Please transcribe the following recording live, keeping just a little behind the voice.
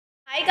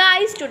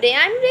guys, today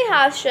I'm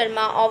Rehan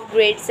Sharma of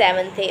grade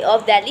 7th A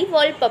of Delhi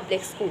World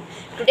Public School.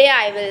 Today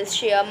I will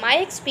share my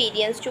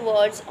experience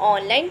towards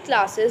online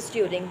classes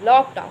during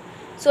lockdown.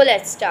 So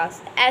let's start.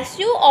 As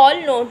you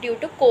all know, due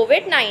to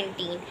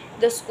COVID-19,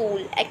 the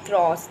school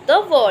across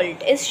the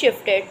world is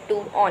shifted to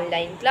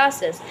online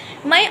classes.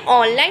 My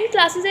online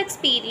classes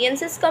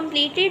experience is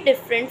completely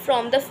different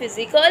from the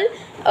physical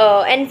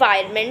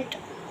environment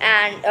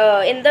and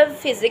in the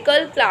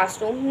physical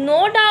classroom. No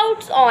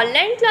doubts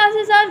online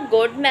classes are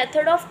good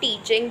method of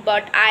teaching,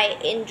 but I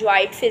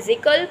enjoyed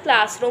physical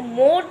classroom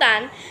more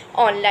than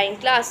online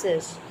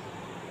classes.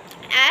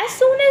 As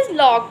soon as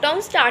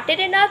lockdown started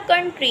in our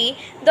country,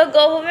 the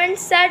government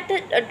said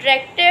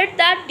directed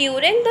that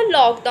during the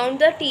lockdown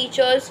the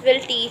teachers will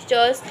teach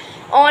us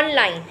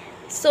online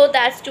so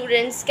that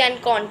students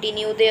can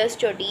continue their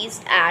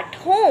studies at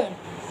home.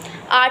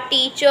 Our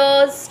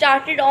teachers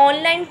started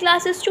online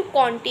classes to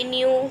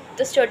continue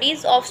the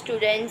studies of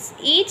students.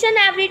 Each and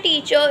every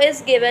teacher is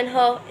given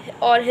her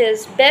or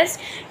his best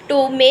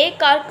to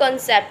make our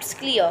concepts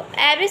clear.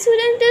 Every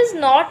student is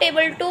not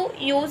able to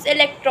use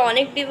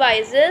electronic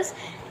devices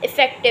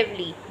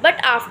effectively, but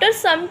after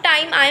some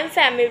time I am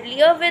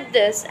familiar with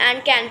this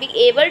and can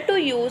be able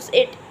to use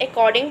it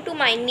according to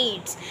my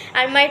needs,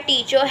 and my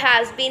teacher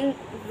has been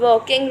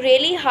working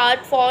really hard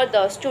for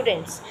the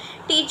students.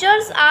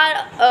 Teachers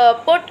are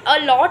put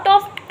a lot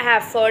of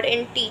effort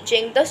in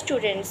teaching the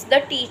students. The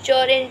teacher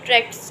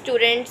interacts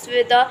students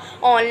with the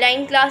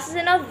online classes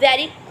in a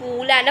very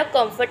cool and a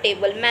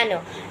comfortable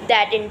manner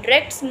that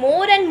interacts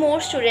more and more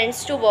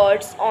students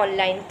towards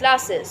online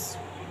classes.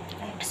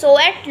 So,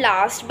 at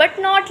last but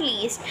not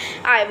least,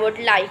 I would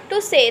like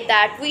to say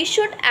that we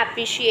should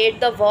appreciate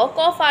the work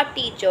of our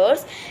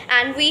teachers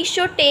and we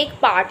should take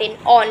part in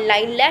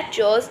online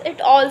lectures.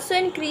 It also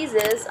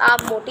increases our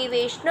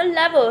motivational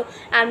level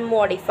and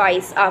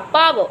modifies our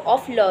power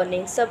of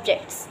learning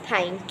subjects.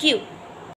 Thank you.